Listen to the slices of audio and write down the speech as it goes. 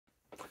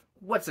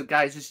What's up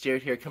guys, it's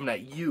Jared here coming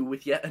at you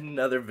with yet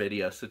another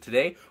video. So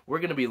today we're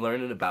going to be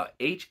learning about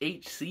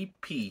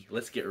HHC-P.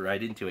 Let's get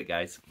right into it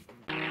guys.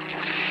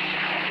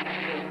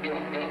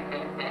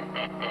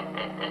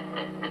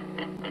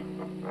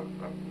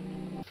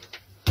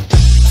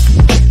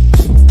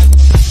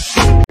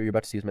 You're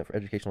about to see is meant for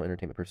educational and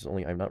entertainment purposes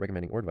only. I'm not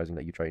recommending or advising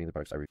that you try any of the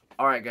products I review.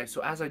 Alright guys,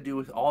 so as I do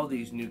with all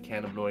these new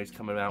cannabinoids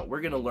coming out,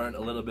 we're going to learn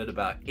a little bit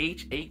about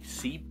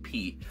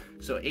HHC-P.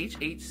 So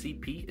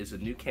HHC-P is a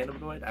new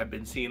cannabinoid I've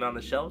been seeing on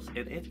the shelves,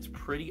 and it's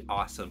pretty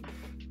awesome.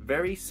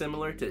 Very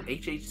similar to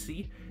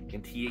HHC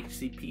and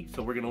THCP,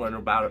 so we're going to learn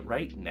about it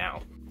right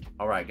now.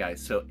 Alright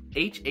guys, so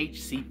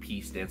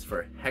HHC-P stands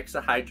for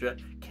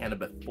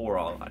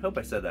hexahydrocannabiphorol. I hope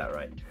I said that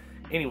right.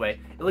 Anyway,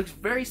 it looks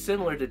very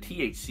similar to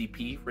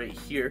THCP right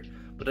here,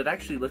 but it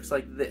actually looks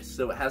like this.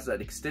 So it has that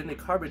extended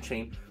carbon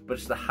chain, but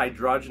it's the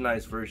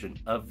hydrogenized version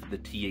of the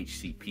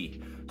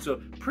THCP.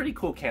 So pretty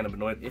cool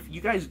cannabinoid. If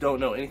you guys don't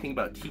know anything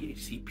about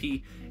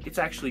THCP, it's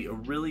actually a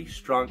really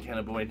strong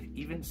cannabinoid,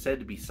 even said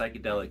to be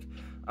psychedelic.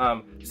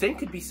 Same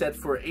could be said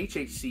for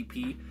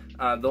HHCP.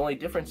 The only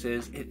difference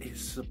is it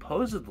is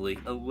supposedly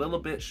a little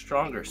bit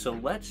stronger. So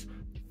let's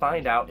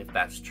find out if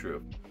that's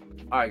true.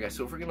 Alright guys,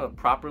 so if we're going to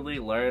properly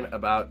learn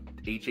about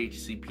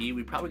HHC-P,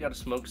 we probably got to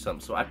smoke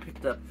some. So I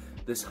picked up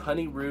this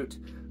Honeyroot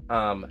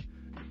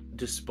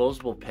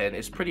disposable pen.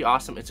 It's pretty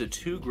awesome. It's a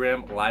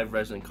 2-gram live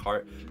resin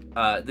cart.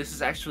 This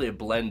is actually a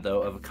blend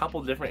though of a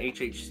couple different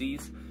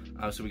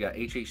HHCs. So we got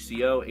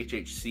HHCO,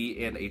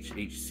 HHC, and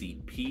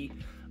HHC-P.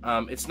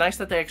 It's nice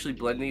that they actually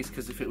blend these,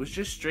 because if it was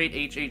just straight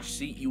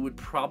HHC, you would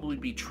probably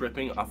be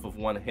tripping off of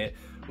one hit,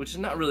 which is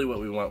not really what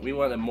we want. We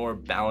want a more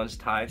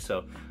balanced high,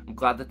 so I'm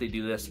glad that they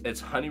do this.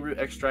 It's Honeyroot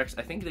Extrax.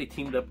 I think they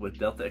teamed up with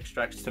Delta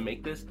Extrax to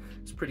make this.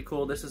 It's pretty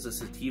cool. This is a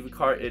sativa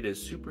cart. It is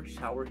super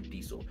sour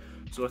diesel.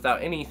 So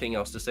without anything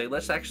else to say,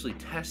 let's actually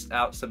test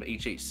out some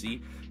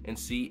HHC and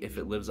see if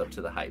it lives up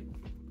to the hype.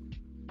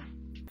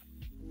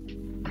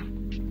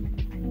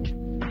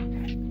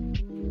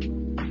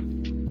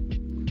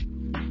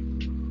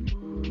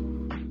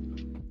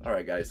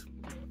 Alright guys,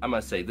 I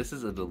must say this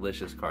is a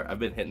delicious cart. I've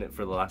been hitting it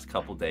for the last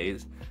couple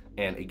days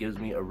and it gives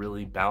me a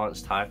really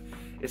balanced high.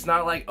 It's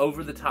not like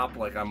over the top,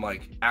 like I'm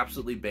like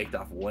absolutely baked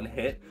off one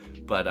hit,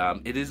 but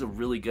it is a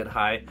really good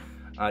high.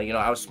 You know,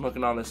 I was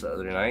smoking on this the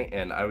other night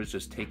and I was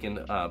just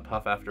taking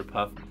puff after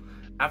puff.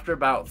 After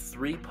about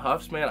 3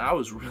 puffs, man, I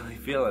was really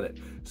feeling it.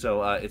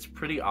 So it's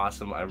pretty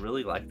awesome. I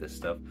really like this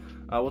stuff.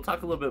 We'll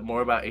talk a little bit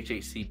more about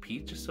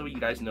HHC-P just so you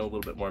guys know a little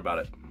bit more about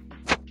it.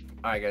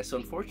 Alright guys, so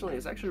unfortunately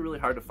it's actually really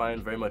hard to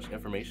find very much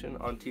information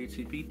on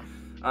THCP.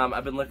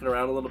 I've been looking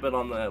around a little bit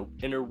on the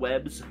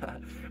interwebs,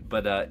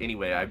 but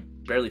anyway, I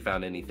barely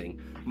found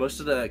anything. Most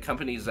of the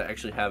companies that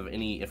actually have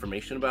any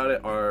information about it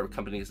are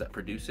companies that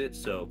produce it,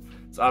 so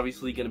it's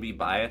obviously going to be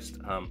biased.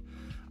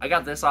 I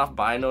got this off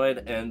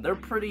Binoid, and they're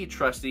pretty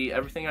trusty.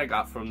 Everything I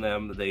got from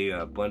them, they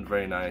blend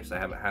very nice. I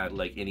haven't had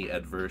like any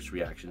adverse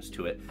reactions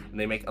to it, and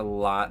they make a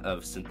lot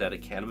of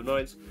synthetic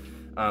cannabinoids.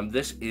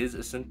 This is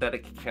a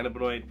synthetic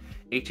cannabinoid.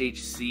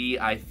 HHC,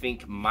 I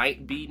think,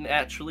 might be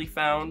naturally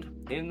found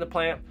in the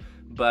plant,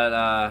 but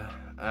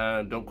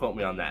don't quote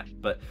me on that.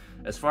 But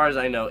as far as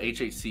I know,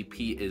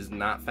 HHC-P is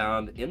not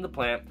found in the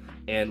plant,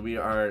 and we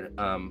are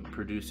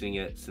producing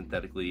it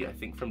synthetically, I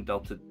think from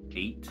Delta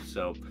 8.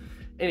 So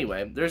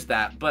anyway, there's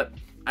that. But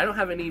I don't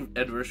have any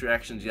adverse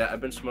reactions yet.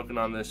 I've been smoking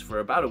on this for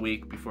about a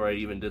week before I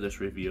even did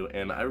this review,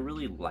 and I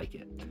really like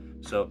it.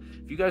 So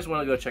if you guys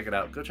want to go check it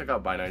out, go check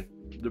out Binoid.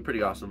 They're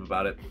pretty awesome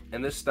about it,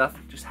 and this stuff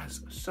just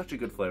has such a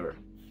good flavor.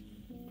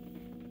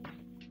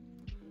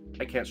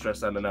 I can't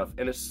stress that enough,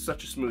 and it's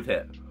such a smooth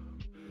hit.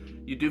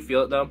 You do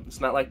feel it though.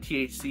 It's not like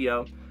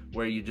THCO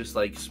where you just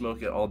like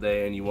smoke it all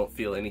day and you won't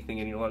feel anything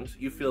in your lungs.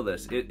 You feel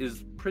this. It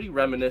is pretty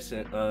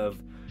reminiscent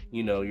of,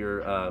 you know,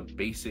 your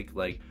basic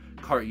like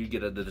cart you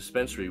get at the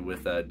dispensary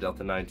with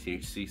Delta 9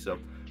 THC. So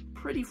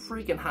pretty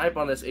freaking hype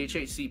on this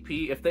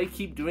HHC-P. If they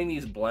keep doing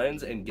these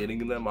blends and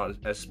getting them on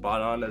as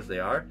spot on as they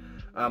are,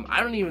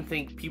 I don't even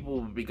think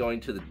people will be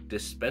going to the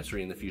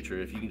dispensary in the future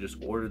if you can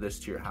just order this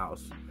to your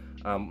house.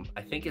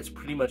 I think it's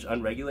pretty much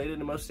unregulated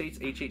in most states.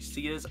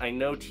 HHC is. I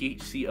know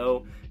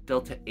THCO,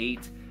 Delta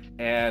 8,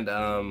 and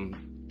I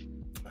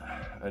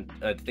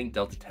think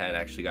Delta 10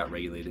 actually got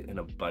regulated in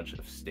a bunch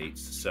of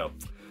states. So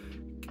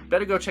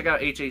better go check out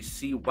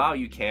HHC while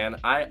you can.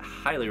 I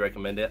highly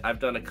recommend it. I've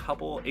done a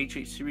couple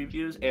HHC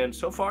reviews, and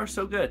so far,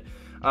 so good.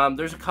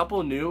 There's a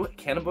couple new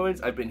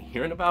cannabinoids I've been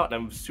hearing about,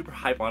 and I'm super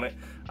hype on it.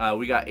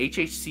 We got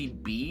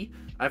HHC-B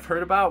I've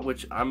heard about,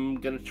 which I'm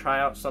going to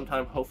try out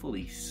sometime,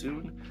 hopefully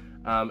soon.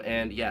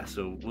 And yeah,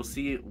 so we'll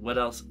see what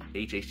else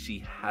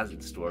HHC has in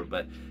store,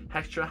 but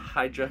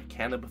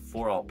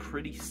hexahydrocannabiphorol,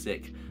 pretty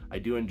sick. I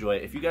do enjoy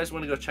it. If you guys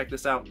want to go check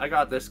this out, I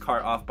got this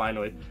cart off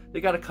Binoid.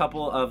 They got a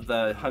couple of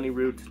the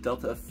Honeyroot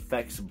Delta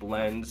Effects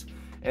blends,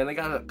 and they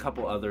got a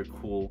couple other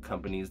cool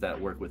companies that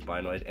work with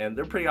Binoid, and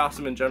they're pretty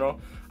awesome in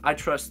general. I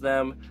trust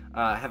them.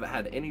 I haven't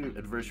had any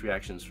adverse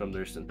reactions from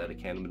their synthetic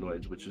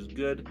cannabinoids, which is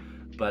good,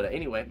 But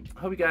anyway, I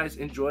hope you guys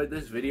enjoyed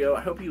this video.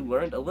 I hope you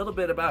learned a little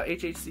bit about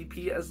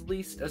HHC-P, at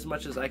least as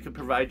much as I could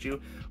provide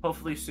you.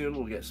 Hopefully soon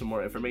we'll get some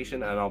more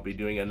information and I'll be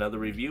doing another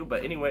review.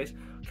 But anyways,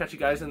 catch you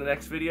guys in the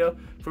next video.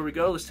 Before we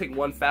go, let's take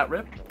one fat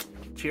rip.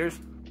 Cheers.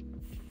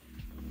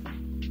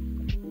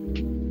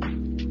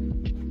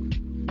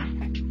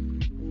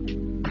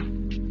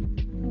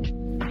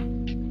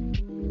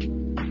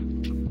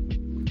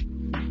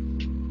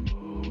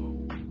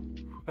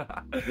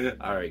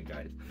 Alright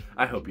guys,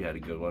 I hope you had a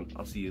good one.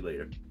 I'll see you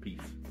later. Peace.